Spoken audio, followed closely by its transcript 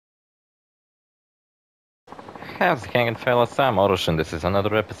How's it going, fellas? I'm OrosZ, and this is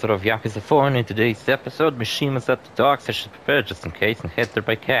another episode of YAKUZA 4, and in today's episode, Mishima's at the docks. I should prepare just in case and head there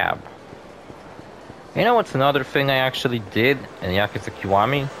by cab. You know what's another thing I actually did in Yakuza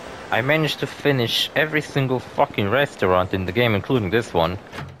Kiwami? I managed to finish every single fucking restaurant in the game, including this one.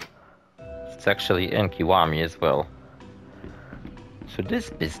 It's actually in Kiwami as well. So this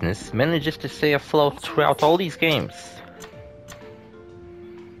business manages to stay afloat throughout all these games.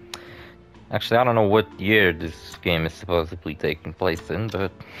 Actually, I don't know what year this game is supposedly taking place in,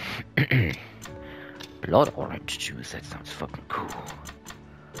 but... Blood orange juice, that sounds fucking cool.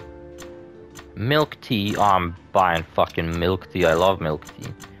 Milk tea, oh, I'm buying fucking milk tea, I love milk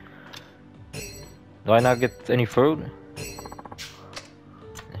tea. Do I not get any food? Here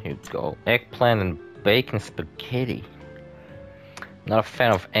you go. Eggplant and bacon spaghetti. Not a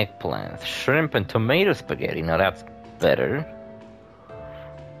fan of eggplant. Shrimp and tomato spaghetti, now that's better.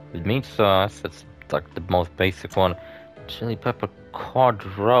 With meat sauce, that's like the most basic one. Chili pepper cod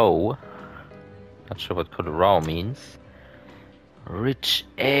roe. Not sure what cod roe means. Rich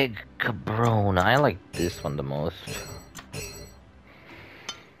egg cabrona. I like this one the most.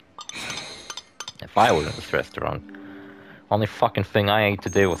 If I was in this restaurant, only fucking thing I ate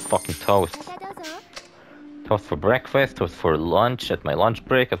today was fucking toast. Toast for breakfast, toast for lunch at my lunch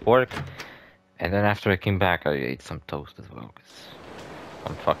break at work. And then after I came back, I ate some toast as well.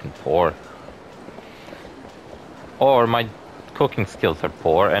 I'm fucking poor. Or my cooking skills are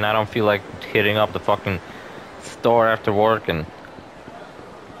poor and I don't feel like hitting up the fucking store after work and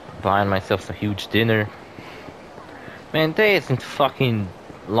buying myself some huge dinner. Man, day isn't fucking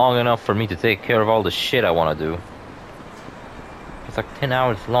long enough for me to take care of all the shit I want to do. It's like 10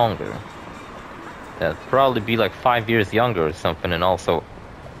 hours longer. That'd probably be like 5 years younger or something, and also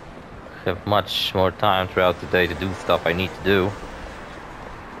have much more time throughout the day to do stuff I need to do.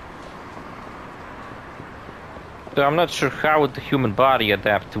 So I'm not sure how would the human body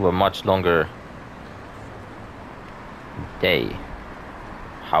adapt to a much longer day.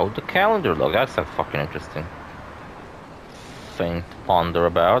 How would the calendar look? That's a fucking interesting thing to ponder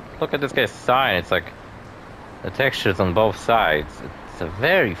about. Look at this guy's sign. It's like the textures on both sides. It's a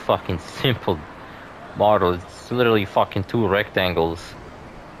very fucking simple model. It's literally fucking two rectangles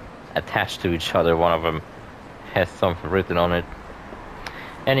attached to each other. One of them has something written on it.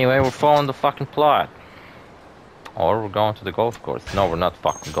 Anyway, we're following the fucking plot. Or we're going to the golf course. No, we're not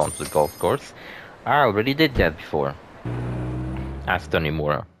fucking going to the golf course. I already did that before. Ask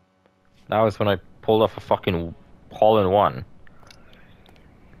Tanimura. That was when I pulled off a fucking hole-in-one.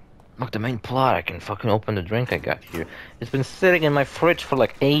 Look, the main plot. I can fucking open the drink I got here. It's been sitting in my fridge for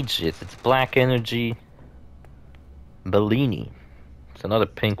like ages. It's Black Energy Bellini. It's another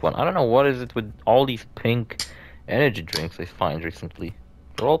pink one. I don't know what is it with all these pink energy drinks I find recently.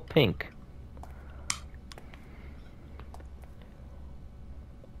 They're all pink.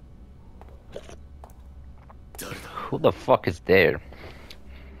 Who the fuck is there?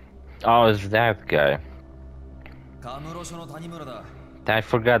 Oh, it's that guy. I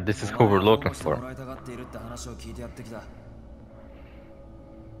forgot this is who we're looking for.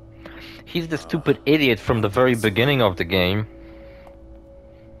 He's the stupid idiot from the very beginning of the game,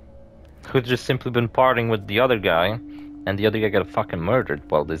 who's just simply been partying with the other guy, and the other guy got fucking murdered.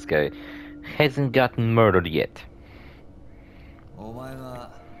 Well, this guy hasn't gotten murdered yet.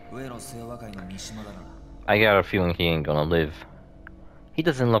 I got a feeling he ain't gonna live. He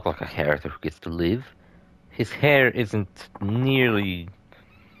doesn't look like a character who gets to live. His hair isn't nearly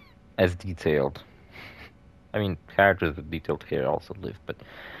as detailed. I mean, characters with detailed hair also live, but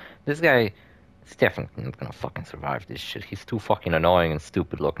this guy is definitely not gonna fucking survive this shit. He's too fucking annoying and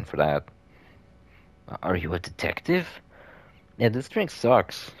stupid looking for that. Are you a detective? Yeah, this drink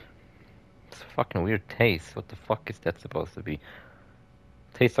sucks. It's a fucking weird taste. What the fuck is that supposed to be?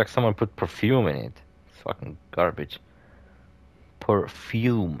 Tastes like someone put perfume in it. It's fucking garbage.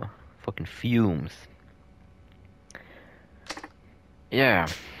 Perfume. Fucking fumes. Yeah,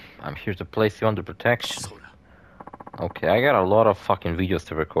 I'm here to place you under protection. Okay, I got a lot of fucking videos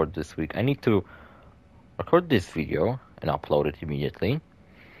to record this week. I need to record this video and upload it immediately.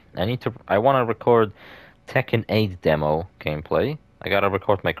 I want to record Tekken 8 demo gameplay. I gotta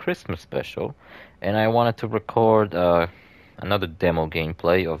record my Christmas special. And I wanted to record another demo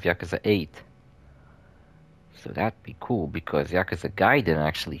gameplay of Yakuza 8. So that'd be cool, because Yakuza Gaiden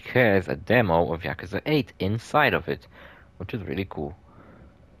actually has a demo of Yakuza 8 inside of it, which is really cool.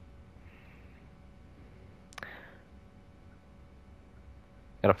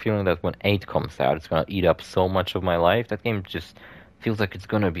 Got a feeling that when 8 comes out, it's gonna eat up so much of my life. That game just feels like it's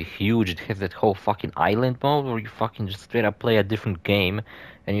gonna be huge. It has that whole fucking island mode where you fucking just straight up play a different game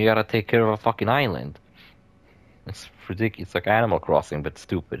and you gotta take care of a fucking island. It's ridiculous. It's like Animal Crossing, but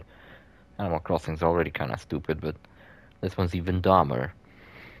stupid. Animal Crossing's already kind of stupid, but this one's even dumber.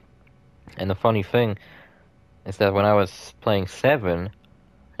 And the funny thing is that when I was playing 7,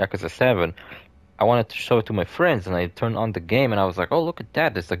 Yakuza 7, I wanted to show it to my friends, and I turned on the game, and I was like, oh, look at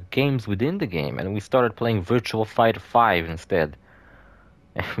that, there's like games within the game. And we started playing Virtual Fighter 5 instead.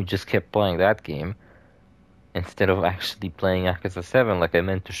 And we just kept playing that game, instead of actually playing Yakuza 7 like I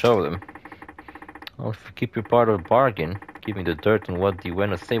meant to show them. Well, if you keep your part of the bargain, give me the dirt on what you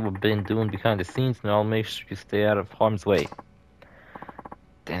want to say we've been doing behind the scenes, and I'll make sure you stay out of harm's way.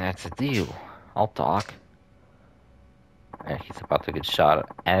 Then that's a deal. I'll talk. And he's about to get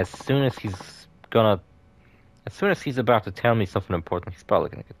shot. As soon as he's about to tell me something important, he's probably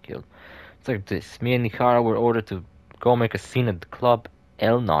gonna get killed. It's like this. Me and Nikara were ordered to go make a scene at the club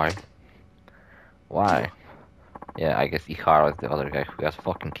Elnard. Why? Yeah, I guess Ihara is the other guy who got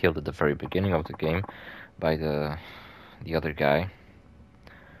fucking killed at the very beginning of the game by the other guy.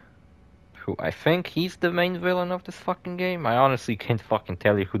 Who I think he's the main villain of this fucking game. I honestly can't fucking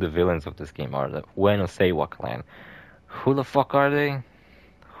tell you who the villains of this game are. The Ueno Seiwa clan. Who the fuck are they?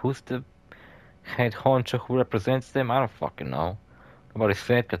 Who's the head honcho who represents them? I don't fucking know. Nobody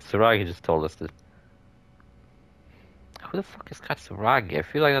said Katsuragi just told us that. Who the fuck is Katsuragi? I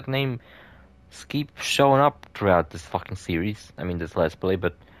feel like that name keeps showing up throughout this fucking series. I mean, this Let's Play,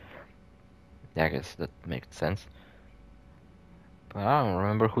 but yeah, I guess that makes sense. But I don't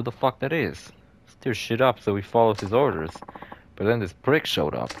remember who the fuck that is. Stir shit up, so we followed his orders. But then this prick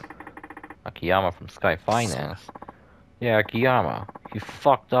showed up. Akiyama from Sky Finance. Yeah, Akiyama. He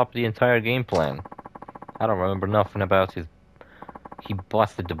fucked up the entire game plan. I don't remember nothing about his... He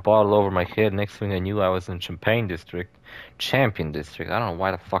busted the bottle over my head. Next thing I knew, I was in Champagne District. Champion District. I don't know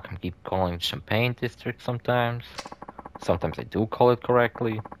why the fuck I keep calling it Champagne District sometimes. Sometimes I do call it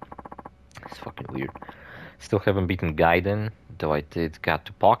correctly. It's fucking weird. Still haven't beaten Gaiden, though I got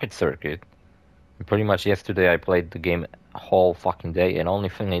to Pocket Circuit. And pretty much yesterday I played the game a whole fucking day, and only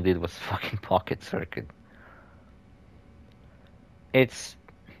thing I did was fucking Pocket Circuit. I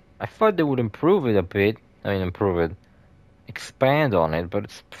thought they would improve it a bit. I mean, improve it. Expand on it, but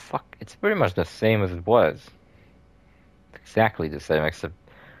it's pretty much the same as it was. Exactly the same, except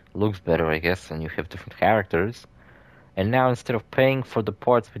it looks better, I guess, and you have different characters. And now instead of paying for the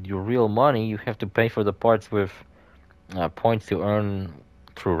parts with your real money, you have to pay for the parts with points you earn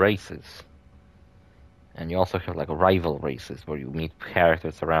through races. And you also have like rival races where you meet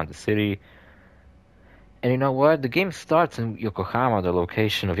characters around the city. And you know what? The game starts in Yokohama, the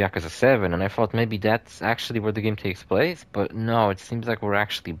location of Yakuza 7, and I thought maybe that's actually where the game takes place, but no, it seems like we're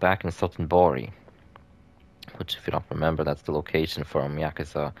actually back in Sotenbori. Which, if you don't remember, that's the location from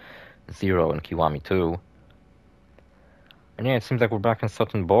Yakuza 0 and Kiwami 2. And yeah, it seems like we're back in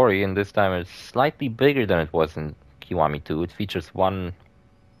Sotenbori, and this time it's slightly bigger than it was in Kiwami 2. It features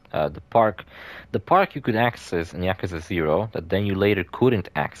the park. The park you could access in Yakuza 0, that then you later couldn't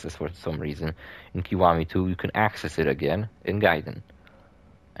access for some reason. In Kiwami 2, you can access it again in Gaiden.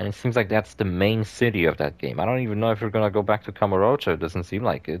 And it seems like that's the main city of that game. I don't even know if you're gonna go back to Kamurocho. It doesn't seem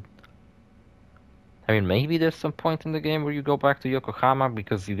like it. I mean, maybe there's some point in the game where you go back to Yokohama,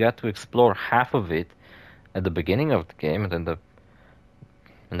 because you got to explore half of it at the beginning of the game, and then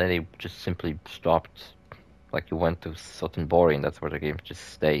they just simply stopped. Like you went to Sotenbori, and that's where the game just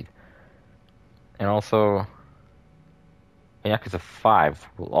stayed. And also, Yakuza 5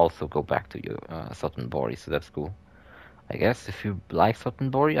 will also go back to Sotenbori, so that's cool. I guess if you like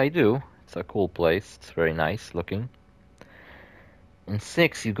Sotenbori, I do. It's a cool place. It's very nice looking. In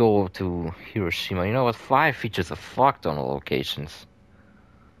 6, you go to Hiroshima. You know what? 5 features a fuck ton of locations.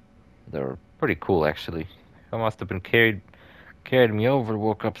 They're pretty cool, actually. I must have been carried me over,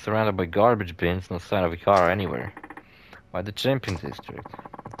 woke up surrounded by garbage bins, no sign of Ikara anywhere. By the Champion District.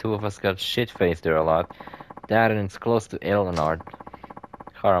 The two of us got shit-faced there a lot. That, and it's close to Elnard.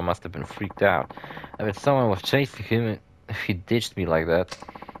 Ikara must have been freaked out. I bet someone was chasing him if he ditched me like that.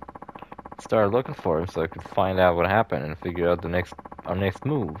 I started looking for him so I could find out what happened and figure out our next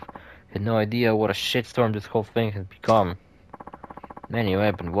move. Had no idea what a shitstorm this whole thing had become. Anyway,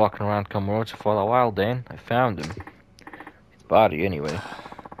 I've been walking around Kamurocho for a while then. I found him. Body anyway.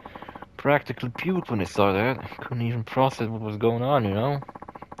 Practically puked when I saw that. I couldn't even process what was going on, you know?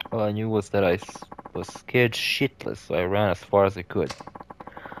 All I knew was that I was scared shitless, so I ran as far as I could.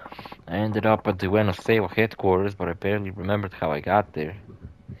 I ended up at the Ueno Seiwa headquarters, but I barely remembered how I got there.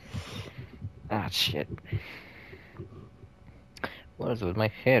 Ah, shit. What is it with my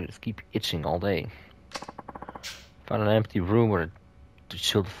head? I just keep itching all day. Found an empty room where to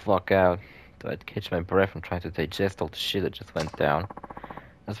chill the fuck out. So I'd catch my breath and try to digest all the shit that just went down.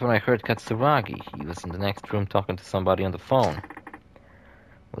 That's when I heard Katsuragi. He was in the next room talking to somebody on the phone.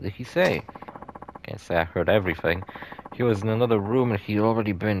 What did he say? Can't say I heard everything. He was in another room and he'd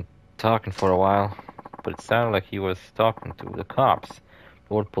already been talking for a while. But it sounded like he was talking to the cops.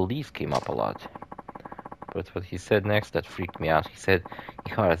 The word police came up a lot. But what he said next that freaked me out. He said,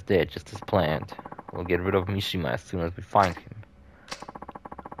 Ihara's dead, just as planned. We'll get rid of Mishima as soon as we find him.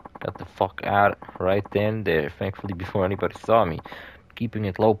 Got the fuck out right then and there, thankfully before anybody saw me. Keeping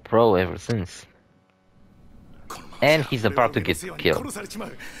it low pro ever since. And he's about to get killed.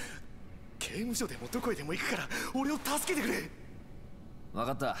 刑務所でもどこへでも行くから俺を助けてくれ。分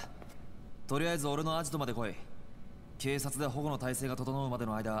かった。とりあえず俺のアジトまで来い。警察で保護の体制が整うまで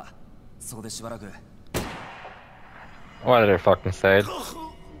の間、そこでしばらく。What did I fucking say?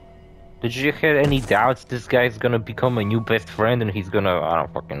 Did you have any doubts this guy's gonna become my new best friend and he's gonna, I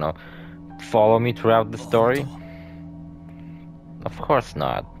don't fucking know, follow me throughout the story? Of course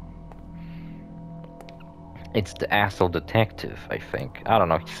not. It's the asshole detective, I think. I don't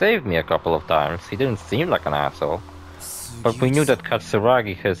know, he saved me a couple of times. He didn't seem like an asshole. But we knew that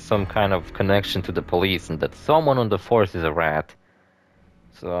Katsuragi has some kind of connection to the police and that someone on the force is a rat.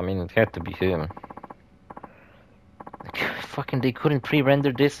 So, I mean, it had to be him. Fucking, they couldn't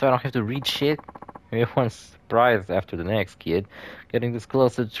pre-render this so I don't have to read shit? Everyone's surprised after the next, kid. Getting this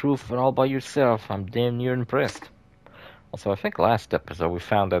close to the truth and all by yourself. I'm damn near impressed. Also, I think last episode we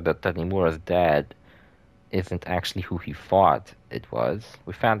found out that Tanimura's dad isn't actually who he thought it was.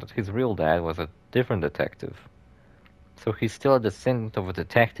 We found that his real dad was a different detective. So he's still a descendant of a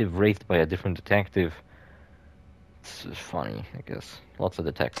detective raised by a different detective. It's funny, I guess. Lots of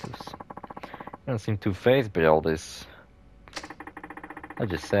detectives. Don't seem too fazed by all this. I'll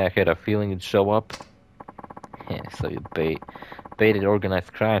just say I had a feeling you'd show up. Yeah, so you baited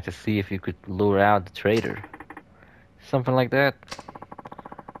organized crime to see if you could lure out the traitor. Something like that.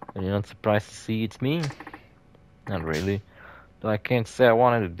 And you're not surprised to see it's me? Not really. Though I can't say I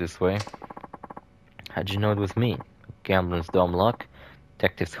wanted it this way. How'd you know it was me? Gambler's dumb luck?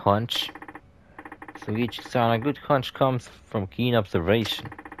 Detective's hunch? So each sound, a good hunch comes from keen observation.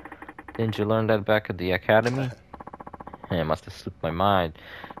 Didn't you learn that back at the academy? It must have slipped my mind.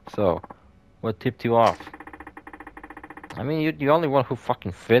 So, what tipped you off? I mean, you're the only one who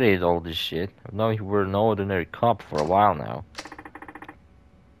fucking fitted all this shit. I've known you were an ordinary cop for a while now.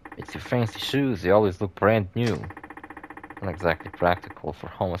 It's your fancy shoes, they always look brand new. Not exactly practical for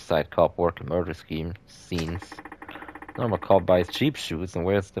homicide cop work and murder scheme scenes. Normal cop buys cheap shoes and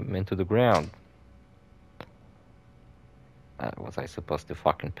wears them into the ground. Was I supposed to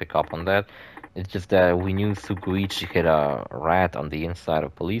fucking pick up on that? It's just that we knew Sukuichi had a rat on the inside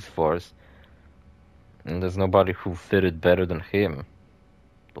of police force. And there's nobody who fitted better than him.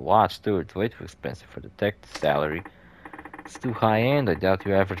 The watch too, it's way too expensive for detective salary. It's too high-end, I doubt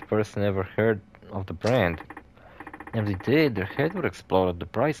your average person ever heard of the brand. If they did, their head would explode at the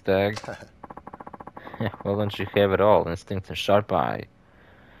price tag. Well, don't you have it all, instinct and sharp eye.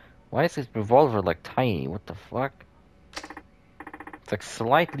 Why is this revolver like tiny? What the fuck? It's like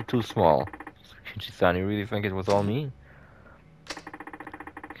slightly too small. Sukichi-san, you really think it was all me?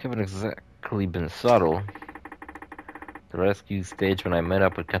 Haven't exactly been subtle. The rescue stage when I met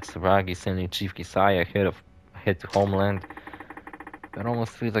up with Katsuragi sending Chief Kisaya ahead to Homeland. It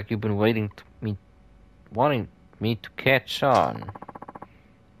almost feels like you've been wanting me to catch on.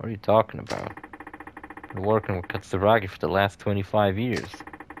 What are you talking about? Been working with Katsuragi for the last 25 years.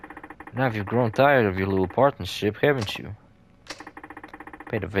 Now you've grown tired of your little partnership, haven't you?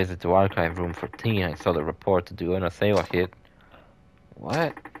 Paid a visit to Archive Room 14. I saw the report to do Enosewa hit.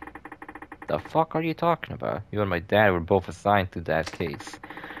 What? The fuck are you talking about? You and my dad were both assigned to that case.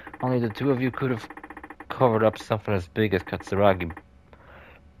 Only the two of you could have covered up something as big as Katsuragi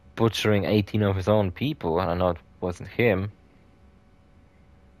butchering 18 of his own people. I know it wasn't him.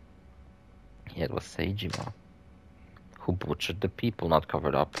 Yeah, it was Seijima who butchered the people, not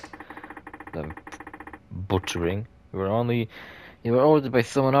covered up the butchering. You were ordered by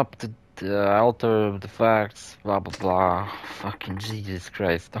someone up to alter the facts, blah blah blah. Fucking Jesus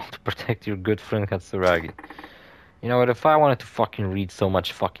Christ, don't protect your good friend Katsuragi. You know what, if I wanted to fucking read so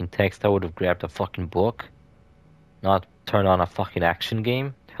much fucking text, I would have grabbed a fucking book. Not turn on a fucking action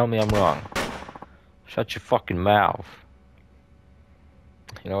game. Tell me I'm wrong. Shut your fucking mouth.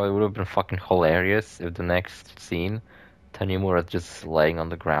 You know, it would have been fucking hilarious if the next scene, Tanimura just laying on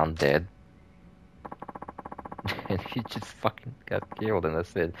the ground dead. And he just fucking got killed and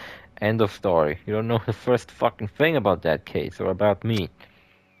that's it. End of story. You don't know the first fucking thing about that case or about me.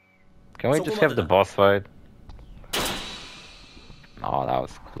 Can we just have the boss fight? Oh, that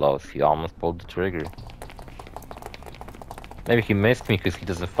was close. He almost pulled the trigger. Maybe he missed me because he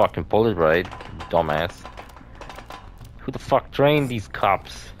doesn't fucking pull it right, dumbass. Who the fuck trained these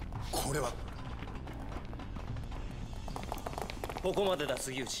cops?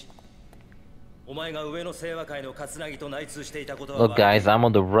 Look guys, I'm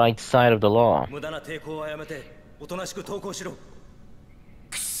on the right side of the law.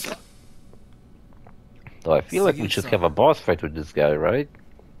 Though I feel like we should have a boss fight with this guy, right?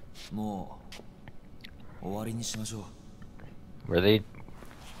 Were they...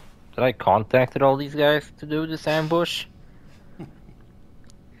 Did I contacted all these guys to do this ambush?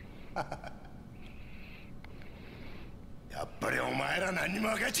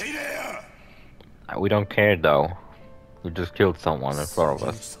 We don't care though. We just killed someone in front of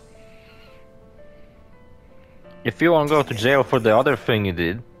us. If you want to go to jail for the other thing you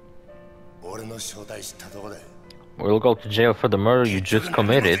did, we'll go to jail for the murder you just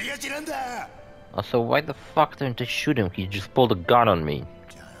committed. Also, why the fuck didn't they shoot him? He just pulled a gun on me.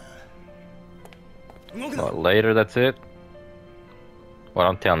 Well, later, that's it? Well,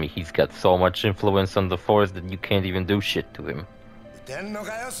 don't tell me he's got so much influence on the force that you can't even do shit to him.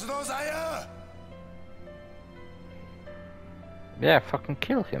 Yeah, fucking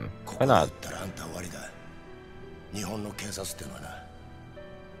kill him. Why not?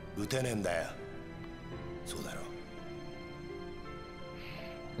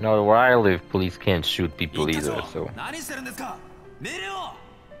 You know, where I live, police can't shoot people either, so...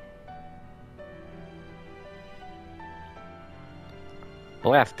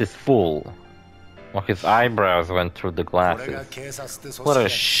 Blast this fool. Well, his eyebrows went through the glasses. What a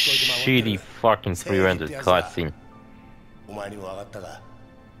shitty fucking pre-rendered cutscene.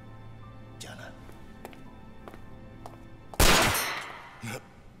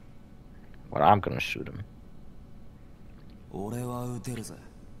 Well, I'm gonna shoot him.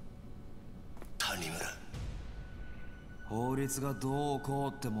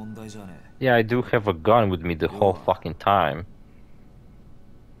 Yeah, I do have a gun with me the whole fucking time.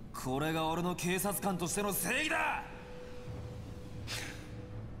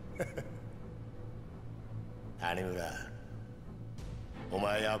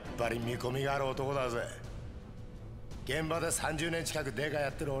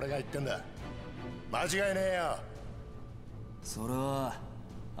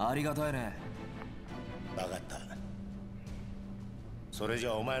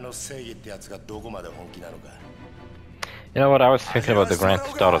 You know what, I was thinking about the Grand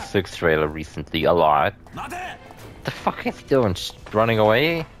Theft Auto 6 trailer recently a lot. The fuck is he doing? Running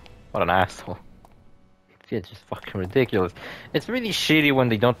away? What an asshole. It's just fucking ridiculous. It's really shitty when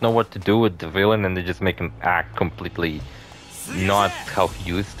they don't know what to do with the villain and they just make him act completely not how he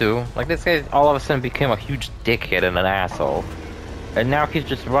used to. Like, this guy all of a sudden became a huge dickhead and an asshole. And now he's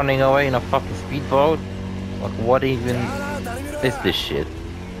just running away in a fucking speedboat? Like, what even is this shit?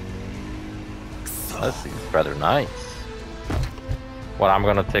 This seems rather nice. Well, I'm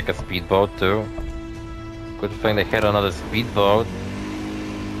gonna take a speedboat too. Good thing they had another speedboat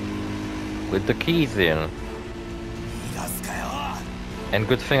with the keys in. And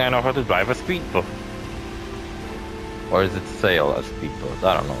good thing I know how to drive a speedboat. Or is it sail a speedboat?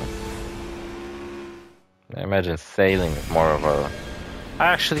 I don't know. I imagine sailing is more of a... I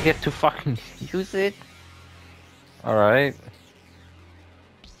actually get to fucking use it? Alright.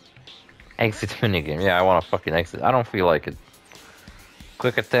 Exit minigame. Yeah, I wanna fucking exit. I don't feel like it.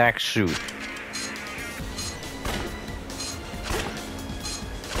 Quick attack, shoot.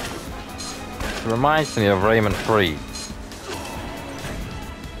 It reminds me of Raymond Free.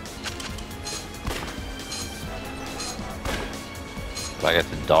 Do I get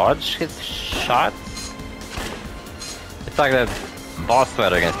to dodge his shots? It's like that boss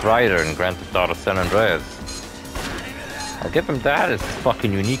fight against Ryder in Grand Theft Auto San Andreas. I'll give him that, it's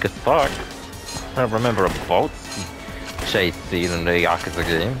fucking unique as fuck. I don't remember a boat chase scene in the YAKUZA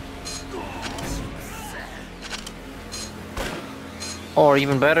game. Or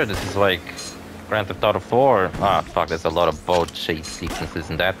even better, this is like Grand Theft Auto 4. Ah, fuck, there's a lot of boat chase sequences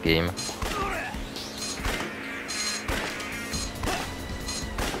in that game.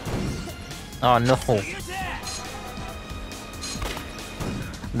 Oh no.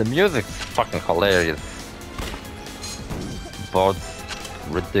 The music's fucking hilarious. Boats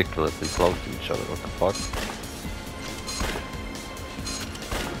ridiculously close to each other, what the fuck?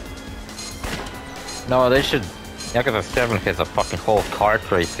 No, they should... YAKUZA 7 has a fucking whole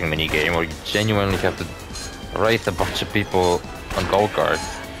kart racing minigame where you genuinely have to race a bunch of people on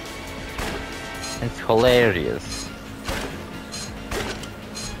go-karts. It's hilarious.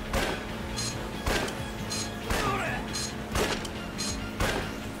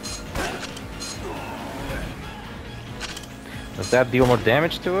 that deal more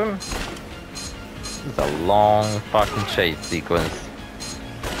damage to him? It's a long fucking chase sequence.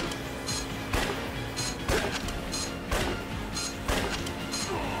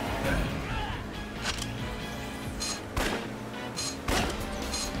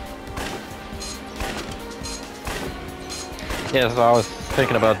 Yeah, so I was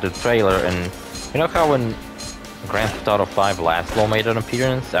thinking about the trailer, and you know how when Grand Theft Auto 5 Laszlo made an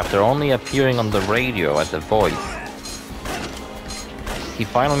appearance? After only appearing on the radio as a voice, he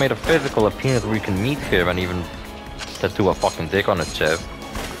finally made a physical appearance where you can meet him and even tattoo a fucking dick on his chest.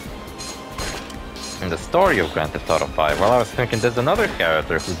 In the story of Grand Theft Auto 5, well, I was thinking there's another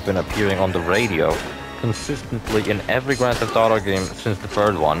character who's been appearing on the radio consistently in every Grand Theft Auto game since the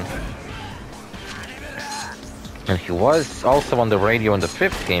third one. And he was also on the radio in the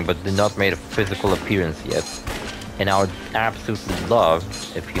 5th game, but did not make a physical appearance yet. And I would absolutely love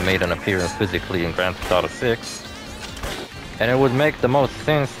if he made an appearance physically in Grand Theft Auto 6. And it would make the most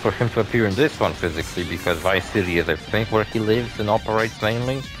sense for him to appear in this one physically, because Vice City is, I think, where he lives and operates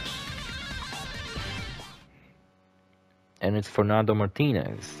mainly. And it's Fernando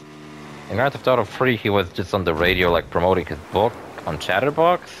Martinez. In Grand Theft Auto 3, he was just on the radio, like, promoting his book on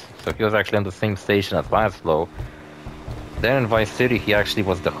Chatterbox. So he was actually on the same station as Laszlo. Then in Vice City, he actually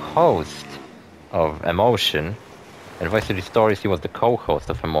was the host of Emotion. In Vice City Stories, he was the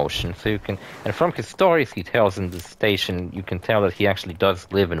co-host of Emotion. So you can, and from his stories he tells in the station, you can tell that he actually does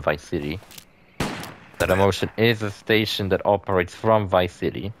live in Vice City. That Emotion is a station that operates from Vice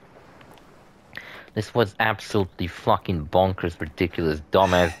City. This was absolutely fucking bonkers, ridiculous,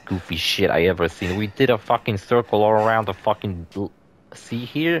 dumbass, goofy shit I ever seen. We did a fucking circle all around the fucking sea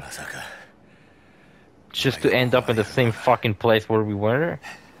here, just to end up in the same fucking place where we were,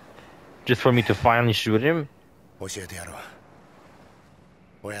 just for me to finally shoot him. Could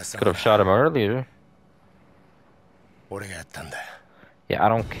have shot him earlier. Yeah, I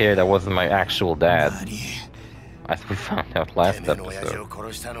don't care, that wasn't my actual dad, as we found out last episode.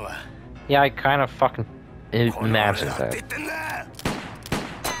 Yeah, I kind of fucking imagined that.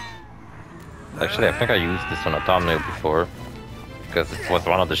 Actually, I think I used this on a thumbnail before, because it was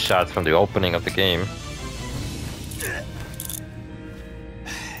one of the shots from the opening of the game.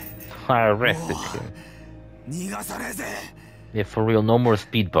 I arrested him. Yeah, for real, no more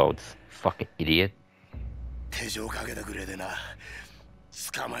speedboats. Fucking idiot.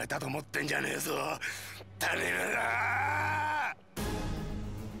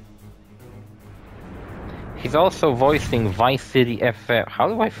 He's also voicing Vice City FM. How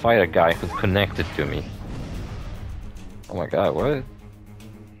do I fight a guy who's connected to me? Oh my god, what?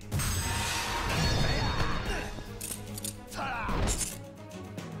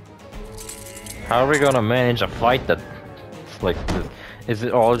 How are we gonna manage a fight that's like this? Is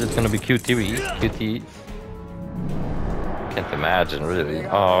it all just gonna be QTEs? Can't imagine, really.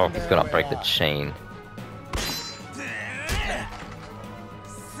 Oh, he's gonna break the chain.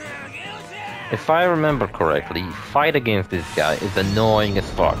 If I remember correctly, fight against this guy is annoying as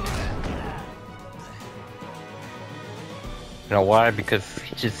fuck. You know why? Because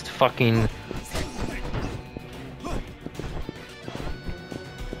he just fucking...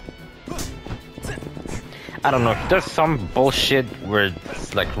 I don't know, there's some bullshit where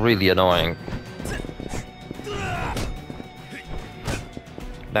it's like really annoying.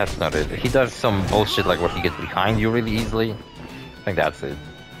 That's not it. He does some bullshit like where he gets behind you really easily. I think that's it.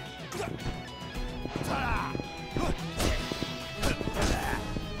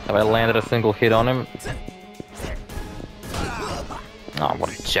 Have I landed a single hit on him? Oh, what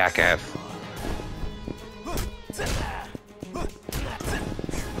a jackass.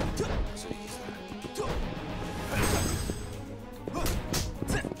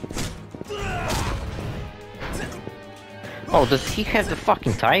 Oh, does he have the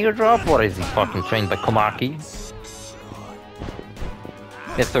fucking tiger drop? Or is he fucking trained by Komaki?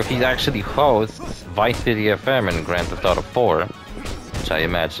 Yeah, so he actually hosts Vice City FM in Grand Theft Auto 4, which I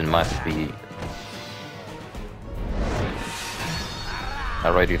imagine must be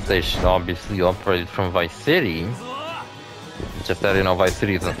a radio station obviously operated from Vice City. Just that, you know, Vice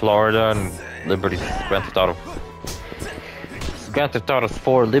City is in Florida and Liberty, Grand Theft Auto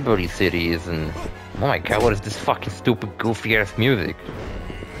 4 Liberty City is in... Oh my god, what is this fucking stupid goofy ass music?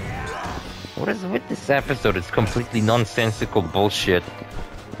 What is with this episode? It's completely nonsensical bullshit.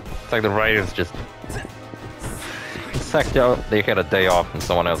 It's like the writers just... It's like they had a day off and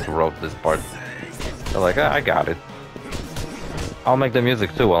someone else wrote this part. They're like, I got it. I'll make the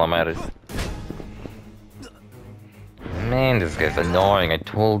music too while I'm at it. Man, this guy's annoying, I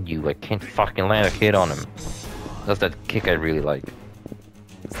told you. I can't fucking land a hit on him. That's that kick I really like.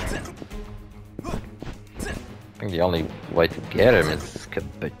 think the only way to get him is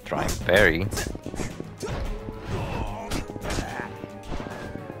by trying parry.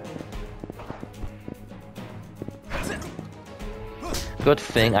 Good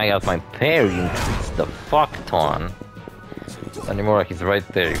thing I got my parry increased the fuck ton. Anymore, he's right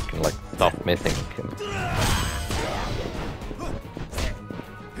there, you can like stop missing him.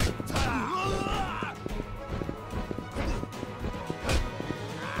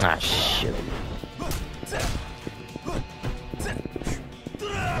 Ah, shit.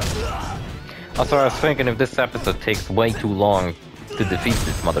 Also, I was thinking if this episode takes way too long to defeat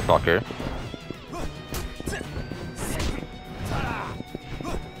this motherfucker,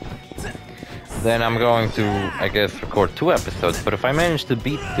 then I'm going to, I guess, record 2 episodes. But if I manage to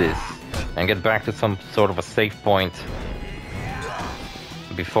beat this and get back to some sort of a safe point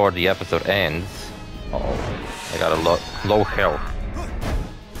before the episode ends... Oh, I got a low health.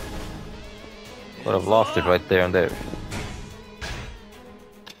 Would have lost it right there and there.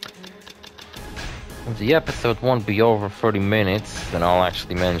 If the episode won't be over 30 minutes, then I'll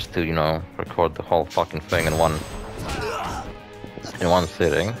actually manage to, you know, record the whole fucking thing in one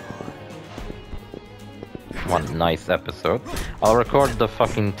sitting. One nice episode. I'll record the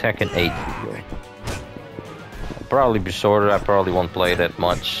fucking Tekken 8 video. It'll probably be shorter, I probably won't play that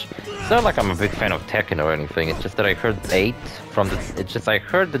much. It's not like I'm a big fan of Tekken or anything, it's just that I heard 8 from the... It's just I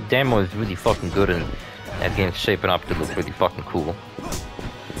heard the demo is really fucking good and that game's shaping up to look really fucking cool.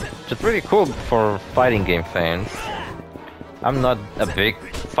 It's really cool for fighting game fans. I'm not a big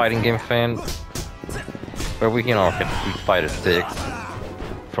fighting game fan, but we, you know, get Street Fighter 6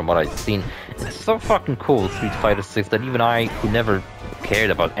 from what I've seen. It's so fucking cool, Street Fighter 6, that even I, who never cared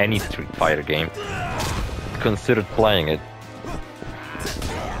about any Street Fighter game, considered playing it.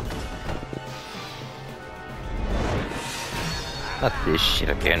 Not this shit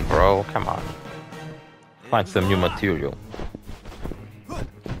again, bro. Come on. Find some new material.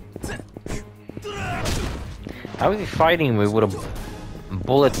 How is he fighting me with a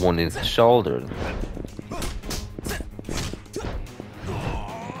bullet wound in his shoulder?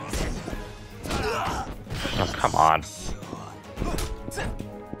 Oh, come on.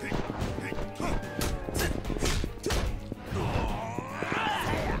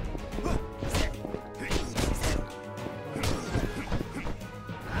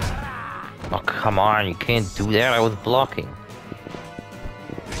 Oh, come on, you can't do that, I was blocking.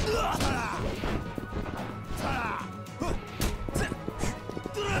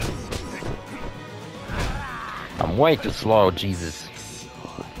 I'm way too slow, Jesus.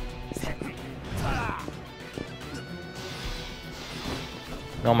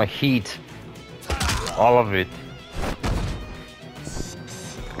 No, my heat. All of it.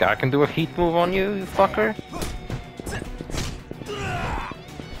 I can do a heat move on you, you fucker?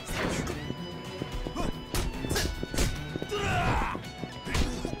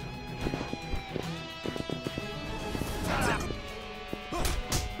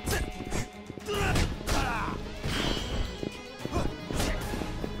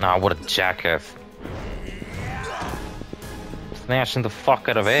 Nah, what a jackass. Smashing the fuck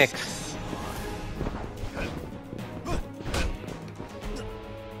out of X.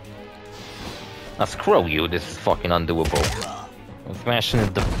 Now screw you, this is fucking undoable. I'm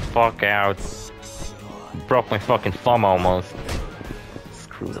smashing the fuck out. Broke my fucking thumb almost.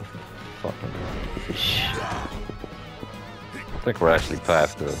 Screw the fucking shit. I think we're actually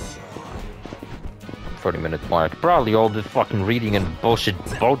past the 30-minute mark. Probably all the fucking reading and bullshit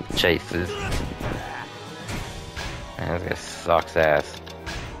boat chases. Man, this guy sucks ass.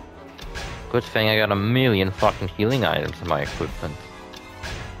 Good thing I got 1,000,000 fucking healing items in my equipment.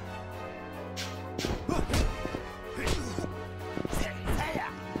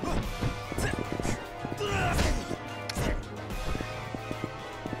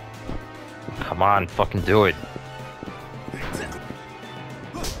 Come on, fucking do it.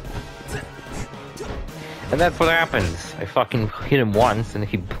 And that's what happens. I fucking hit him once and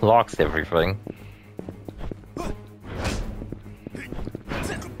he blocks everything.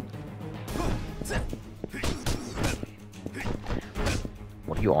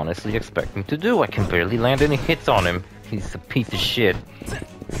 What do you honestly expect me to do? I can barely land any hits on him. He's a piece of shit.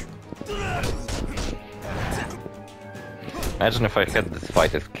 Imagine if I had this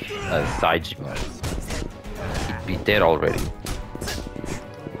fight as Saijima. He'd be dead already.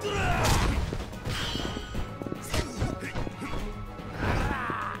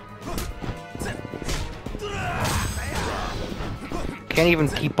 Can't even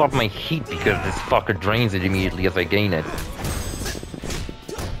keep up my heat because this fucker drains it immediately as I gain it.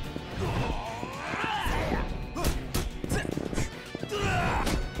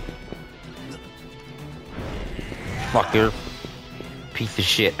 motherfucker. Piece of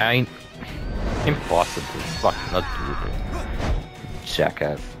shit. I ain't... Impossible. Fuck, not doable.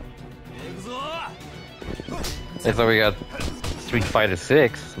 Jackass. And so we got Street Fighter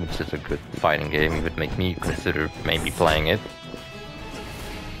 6, which is a good fighting game. It would make me consider maybe playing it.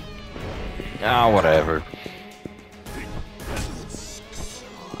 Ah, whatever.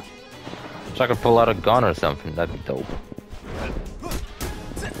 So I could pull out a gun or something, that'd be dope.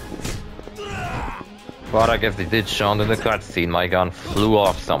 But I guess they did show in the cutscene, my gun flew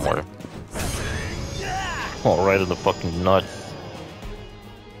off somewhere. Oh, right in the fucking nuts.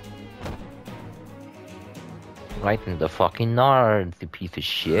 Right in the fucking nards, you piece of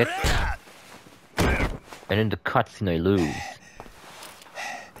shit. And in the cutscene I lose.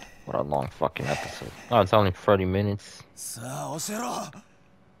 What a long fucking episode. Oh, it's only 30 minutes. Now if this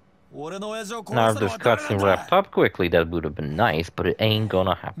cutscene wrapped up quickly, that would have been nice, but it ain't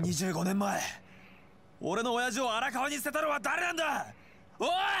gonna happen.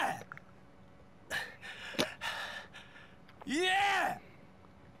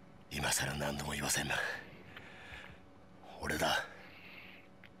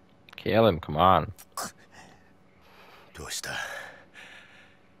 Kill him, come on.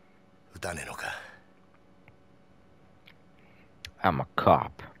 I'm a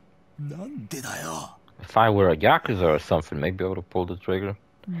cop. If I were a YAKUZA or something, maybe I would have pulled the trigger.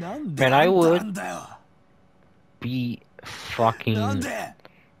 Man, I would be fucking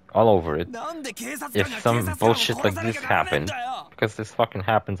all over it if some bullshit like this happened. Because this fucking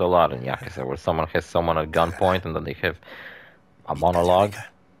happens a lot in YAKUZA, where someone has someone at gunpoint and then they have a monologue.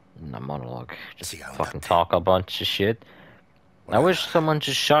 Just fucking talk a bunch of shit. I wish someone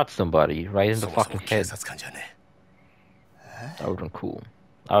just shot somebody right in the fucking head. That would've been cool.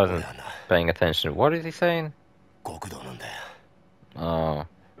 I wasn't paying attention. What is he saying? Oh.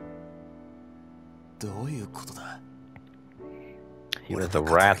 He was a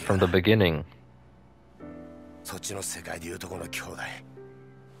rat from the beginning.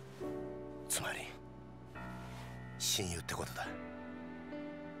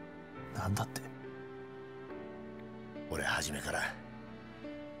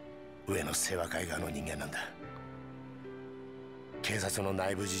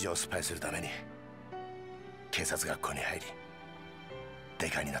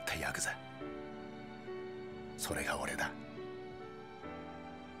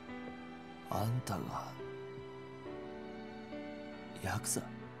 YAKUZA?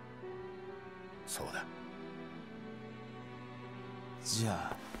 じ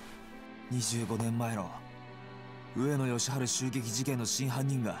ゃあ25年前の上野義晴襲撃事件の真犯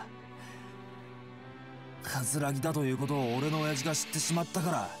人が桂木だということを俺の親父が知ってしまった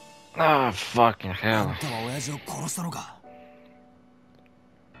から、Ah, fucking hell. あんたは親父を殺したのか。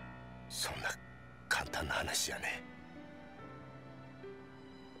そんな簡単な話じゃねえ。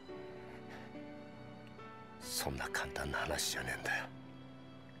そんな簡単な話じゃねえんだよ。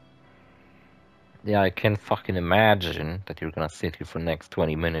Yeah, I can't fucking imagine that you're gonna sit here for the next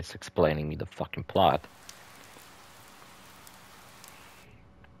 20 minutes explaining me the fucking plot.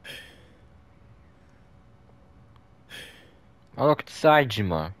 Oh, look at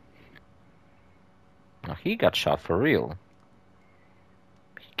Saejima. Now he got shot for real.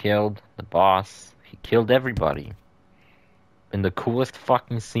 He killed the boss. He killed everybody. In the coolest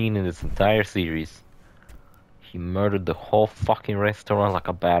fucking scene in this entire series. He murdered the whole fucking restaurant like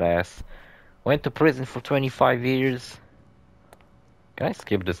a badass. Went to prison for 25 years. Can I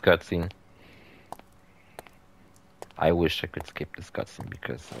skip this cutscene? I wish I could skip this cutscene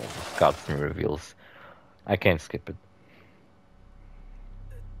because this cutscene reveals. I can't skip it.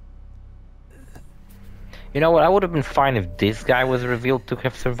 You know what? I would have been fine if this guy was revealed to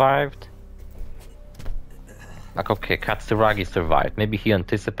have survived. Like, okay, Katsuragi survived. Maybe he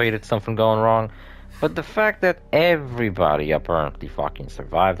anticipated something going wrong. But the fact that everybody apparently fucking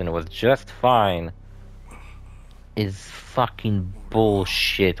survived and it was just fine is fucking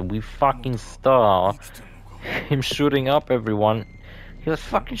bullshit. We fucking saw him shooting up everyone. He was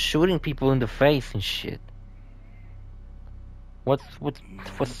fucking shooting people in the face and shit. What's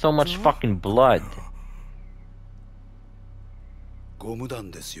so much fucking blood? And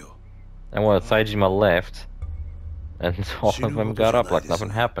well, Saejima left, and all of them got up like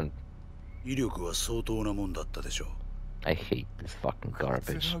nothing happened. I hate this fucking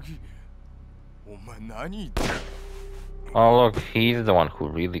garbage. Oh look, he's the one who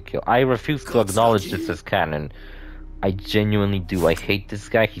really killed. I refuse to acknowledge this as canon. I genuinely do. I hate this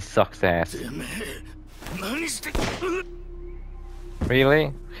guy. He sucks ass.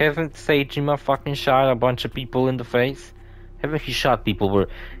 Really? Hasn't Saejima fucking shot a bunch of people in the face? Haven't he shot people where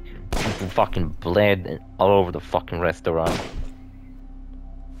fucking bled all over the fucking restaurant.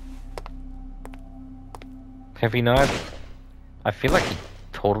 Have you not? I feel like he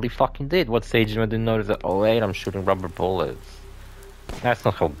totally fucking did. What Seijima didn't notice that, oh wait, I'm shooting rubber bullets. That's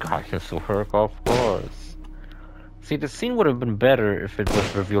not how guidance work, of course. See, the scene would have been better if it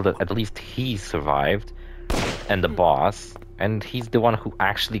was revealed that at least he survived, and the boss, and he's the one who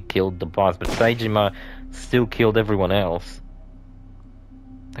actually killed the boss, but Seijima still killed everyone else.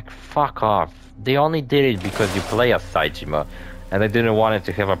 Like, fuck off. They only did it because you play as Seijima, and they didn't want it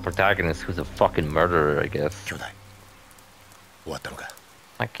to have a protagonist who's a fucking murderer, I guess.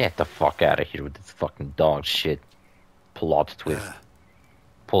 Like, get the fuck out of here with this fucking dog shit. Plot twist.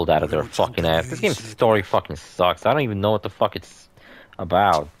 Pulled out of their fucking ass. This game's story fucking sucks. I don't even know what the fuck it's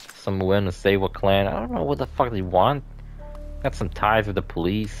about. Some win to save a clan. I don't know what the fuck they want. Got some ties with the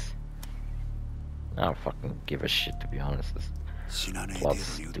police. I don't fucking give a shit, to be honest. This plot's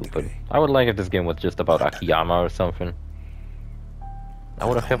stupid. I would like if this game was just about Akiyama or something. I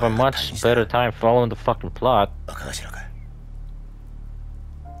would have a much better time following the fucking plot.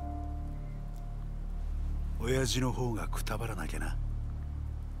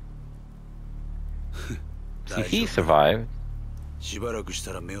 See, he survived.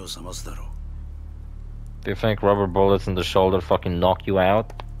 Do you think rubber bullets in the shoulder fucking knock you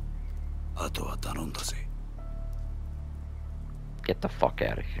out? Get the fuck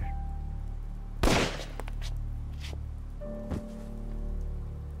out of here.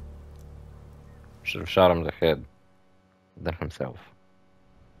 Should have shot him in the head. Than himself.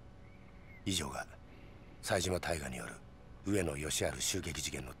 以上が冴島大河による上野義治襲撃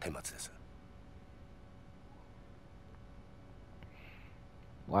事件の顛末です。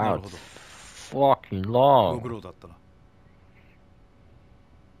 Wow, it's fucking long. ご苦労だったな。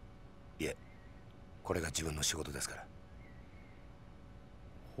いえ、これが自分の仕事ですから。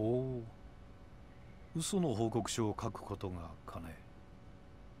ほう。嘘の報告書を書くことが金。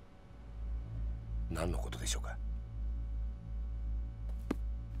何のことでしょうか。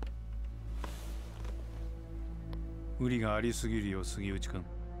無理がありすぎるよ、杉内君。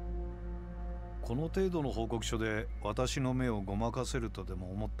この程度の報告書で私の目をごまかせるとで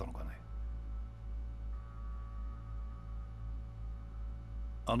も思ったのかね。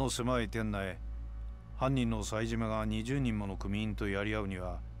あの狭い店内、犯人の冴島が20人もの組員とやり合うに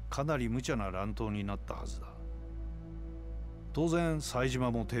はかなり無茶な乱闘になったはずだ。当然冴島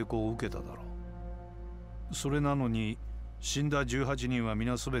も抵抗を受けただろう。それなのに死んだ18人は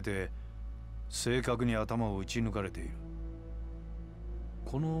皆全て正確に頭を撃ち抜かれている。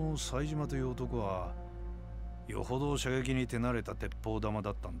この冴島という男はよほど射撃に手慣れた鉄砲玉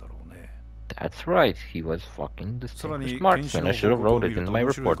だったんだろうね。That's right, he was fucking distinguished marksman. I should have wrote it in my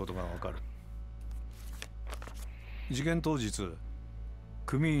report. 事件当日、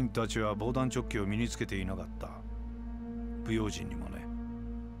組員たちは防弾チョッキを身につけていなかった。不用心にもね。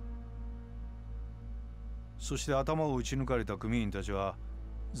そして頭を撃ち抜かれた組員たちは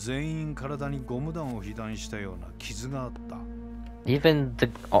全員体にゴム弾を被弾したような傷があった。Even the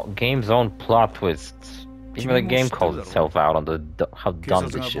game's own plot twists. Even the game calls itself out on how dumb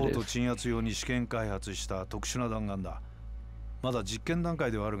this shit is. 警察がボート鎮圧用に試験開発した特殊な弾丸だ。まだ実験段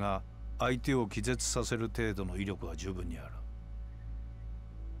階ではあるが、相手を気絶させる程度の威力は十分にある。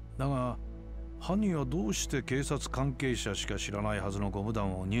だが、犯人はどうして警察関係者しか知らないはずのゴム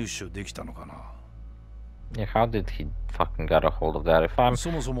弾を入手できたのかな。Yeah, how did he fucking got a hold of that? If I'm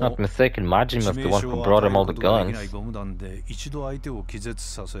not mistaken, Majima's the one who brought him all the guns. ゴム弾で一度相手を気絶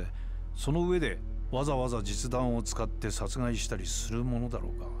させ、その上でわざわざ実弾を使って殺害したりするものだ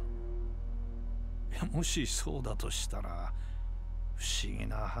ろうか。もしそうだとしたら不思議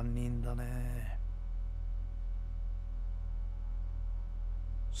な犯人だね。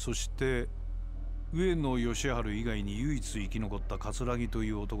そして上野義治以外に唯一生き残った桂木と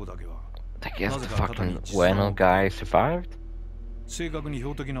いう男だけは I guess the fucking Ueno guy survived? 正確に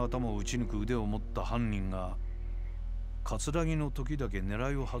標的な頭を撃ち抜く腕を持った犯人が桂木の時だけ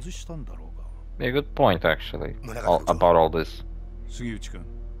狙いを外したんだろうか。Yeah, good point actually. About all this. 杉内君、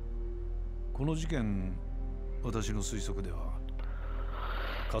この事件、私の推測では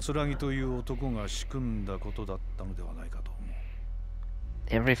桂木という男が仕組んだことだったのではないかと思う。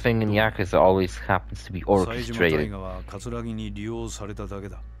Everything in Yakuza always happens to be orchestrated. は桂木に利用されただけ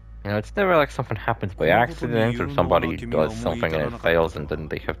だ。You know, it's never like something happens by accident or somebody does something and it fails and then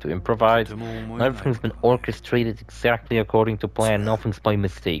they have to improvise. Everything's been orchestrated exactly according to plan. Nothing's by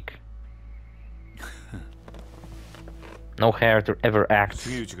mistake. No character ever acts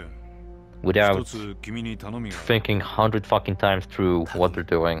without thinking 100 fucking times through what they're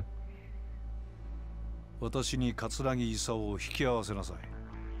doing. 私に桂木功を引き合わせなさい。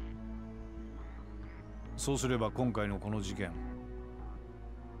そうすれば今回のこの事件、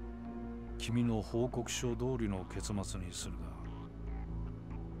君の報告書通りの結末にする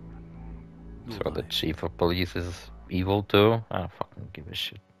が。So the chief of police is evil too? I don't fucking give a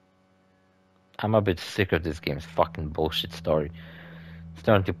shit. I'm a bit sick of this game's fucking bullshit story. It's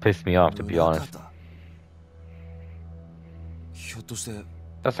starting to piss me off, to be honest.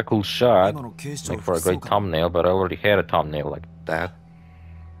 That's a cool shot. Make for a great thumbnail, but I already had a thumbnail like that.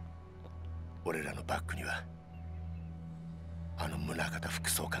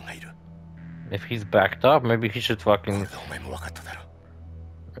 If he's backed up, maybe he should fucking... You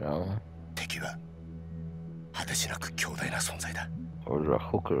know... Order a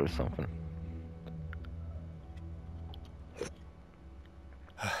hooker or something.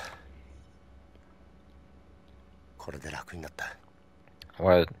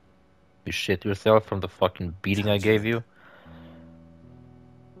 What? You shit yourself from the fucking beating I gave you?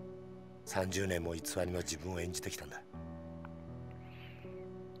 30年も偽りの自分を演じてきたんだ。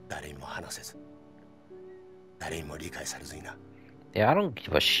誰にも話せず、誰にも理解されずにな。Yeah, I don't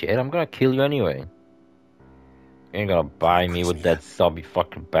give a shit. I'm gonna kill you anyway. You ain't gonna buy me with that subby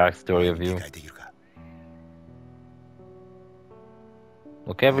fucking backstory of you.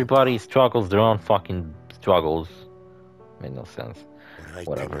 Look, everybody struggles their own fucking struggles. Made no sense.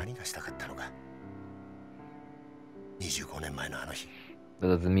 Whatever. That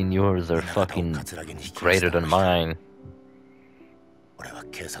doesn't mean yours are fucking greater than mine.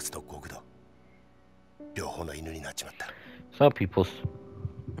 Some people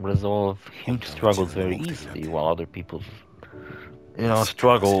resolve huge struggles very easily, while other people, you know,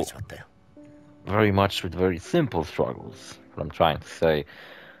 struggle very much with very simple struggles. What I'm trying to say,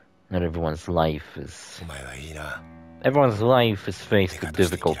 not everyone's life is... Everyone's life is faced with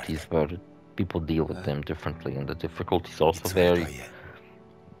difficulties, but people deal with them differently, and the difficulties also vary.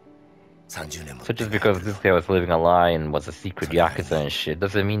 So just because this guy was living a lie and was a secret YAKUZA and shit,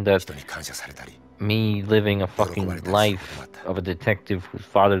 doesn't mean that me living a fucking life of a detective whose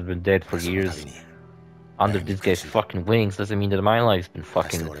father's been dead for years under this guy's fucking wings doesn't mean that my life's been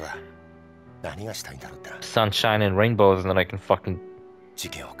fucking sunshine and rainbows and that I can fucking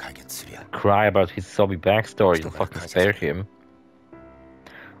cry about his sobby backstory and fucking spare him.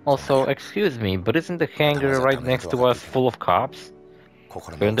 Also, excuse me, but isn't the hangar right next to us full of cops?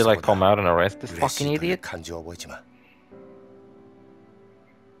 Couldn't they like come out and arrest this fucking idiot?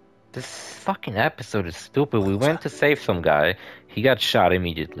 This fucking episode is stupid. We went to save some guy, he got shot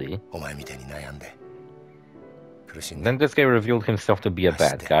immediately. Then this guy revealed himself to be a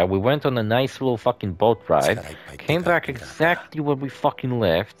bad guy. We went on a nice little fucking boat ride, came back exactly where we fucking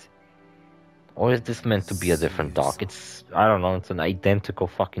left. Or is this meant to be a different dock? It's, I don't know, it's an identical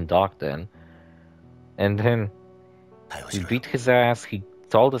fucking dock then. And then we beat his ass, he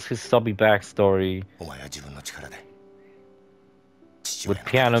told us his subby backstory with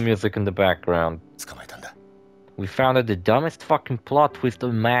piano music in the background. We found out the dumbest fucking plot twist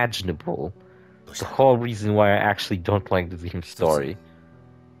imaginable. The whole reason why I actually don't like the game story.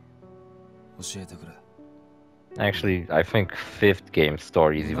 Actually, I think 5th game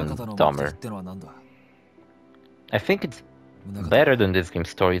story is even dumber. I think it's better than this game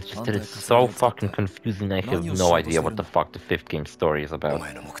story, it's just that it's so fucking confusing I have no idea what the fuck the 5th game story is about.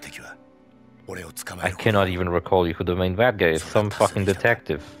 I cannot even recall who the main bad guy is, some fucking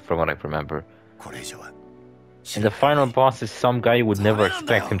detective, from what I remember. And the final boss is some guy you would never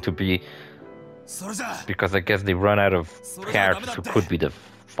expect him to be, because I guess they run out of characters who could be the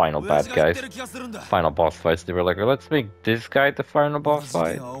final bad guys, final boss fights. They were like, let's make this guy the final boss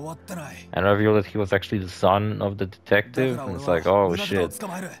fight, and reveal that he was actually the son of the detective, and it's like, oh shit,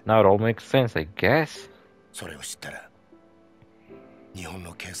 now it all makes sense, I guess.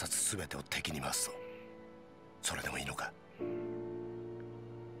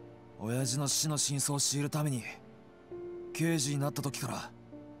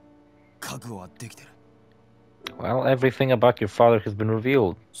 Well, everything about your father has been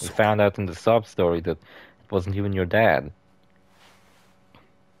revealed. We found out in the sub-story that it wasn't even your dad.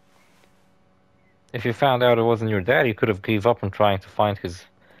 If you found out it wasn't your dad, you could have gave up on trying to find his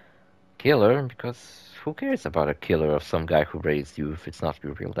killer, because who cares about a killer of some guy who raised you if it's not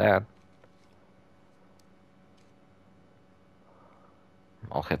your real dad?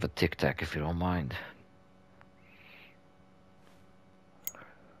 I'll have a tic-tac if you don't mind.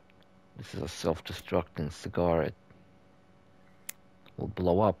 This is a self-destructing cigar. It will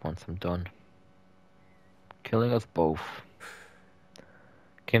blow up once I'm done. Killing us both.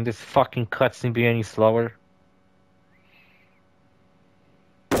 Can this fucking cutscene be any slower?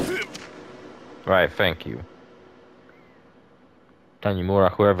 Right, thank you.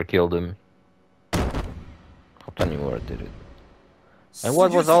 Tanimura, whoever killed him. Tanimura did it. And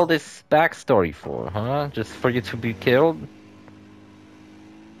what was all this backstory for, huh? Just for you to be killed?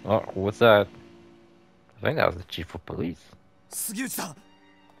 Oh, what's that? I think that was the chief of police. You saw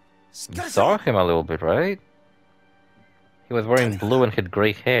him a little bit, right? He was wearing blue and had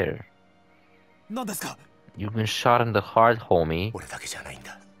gray hair. You've been shot in the heart, homie.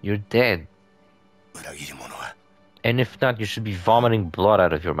 You're dead. And if not, you should be vomiting blood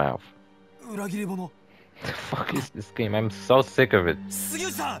out of your mouth. The fuck is this game? I'm so sick of it.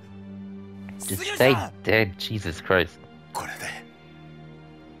 Just stay dead, Jesus Christ.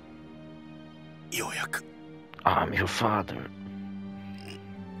 I'm your father.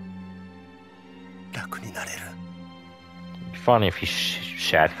 It'd be funny if he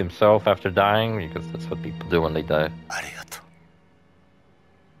shat himself after dying, because that's what people do when they die.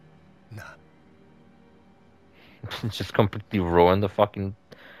 Just completely ruined the fucking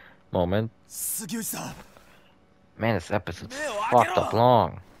moment. Man, this episode's fucked up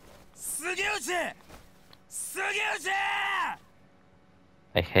long.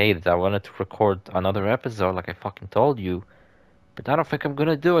 I hate it. I wanted to record another episode like I fucking told you, but I don't think I'm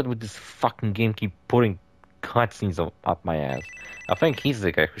gonna do it with this fucking game keep putting cutscenes up my ass. I think he's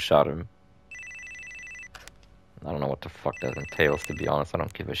the guy who shot him. I don't know what the fuck that entails, to be honest. I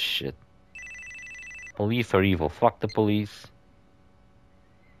don't give a shit. Police are evil. Fuck the police.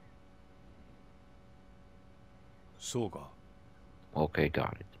 Okay,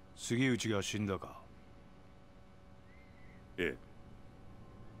 got it.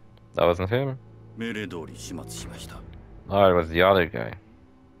 That wasn't him? Oh, it was the other guy.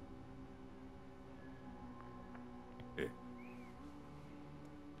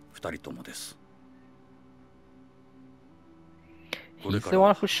 He's the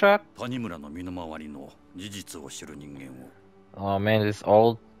one who shot? Oh man, this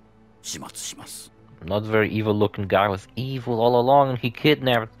old, not very evil looking guy was evil all along, and he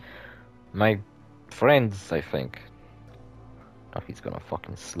kidnapped my friends, I think. Now he's gonna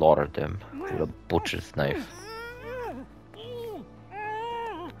fucking slaughter them with a butcher's knife.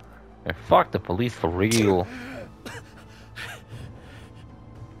 And fuck the police for real.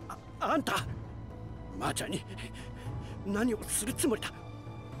 Well,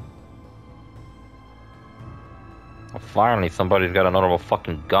 finally somebody's got a normal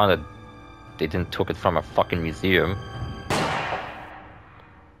fucking gun that they didn't took it from a fucking museum.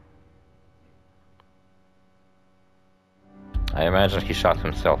 I imagine he shot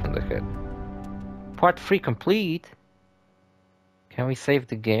himself in the head. Part 3 complete. Can we save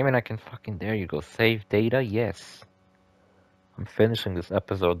the game and I can fucking... There you go. Save data? Yes. I'm finishing this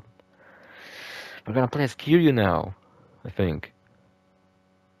episode. We're gonna play as Kiryu now, I think.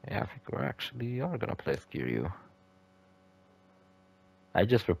 Yeah, I think we actually are gonna play as Kiryu. I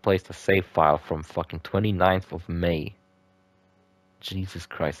just replaced a save file from fucking 29th of May. Jesus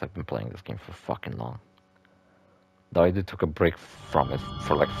Christ, I've been playing this game for fucking long. Though I did took a break from it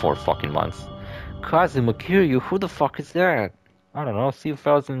for like 4 fucking months. Kazuma Kiryu, who the fuck is that? I don't know, see you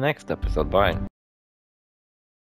fellas in the next episode, bye.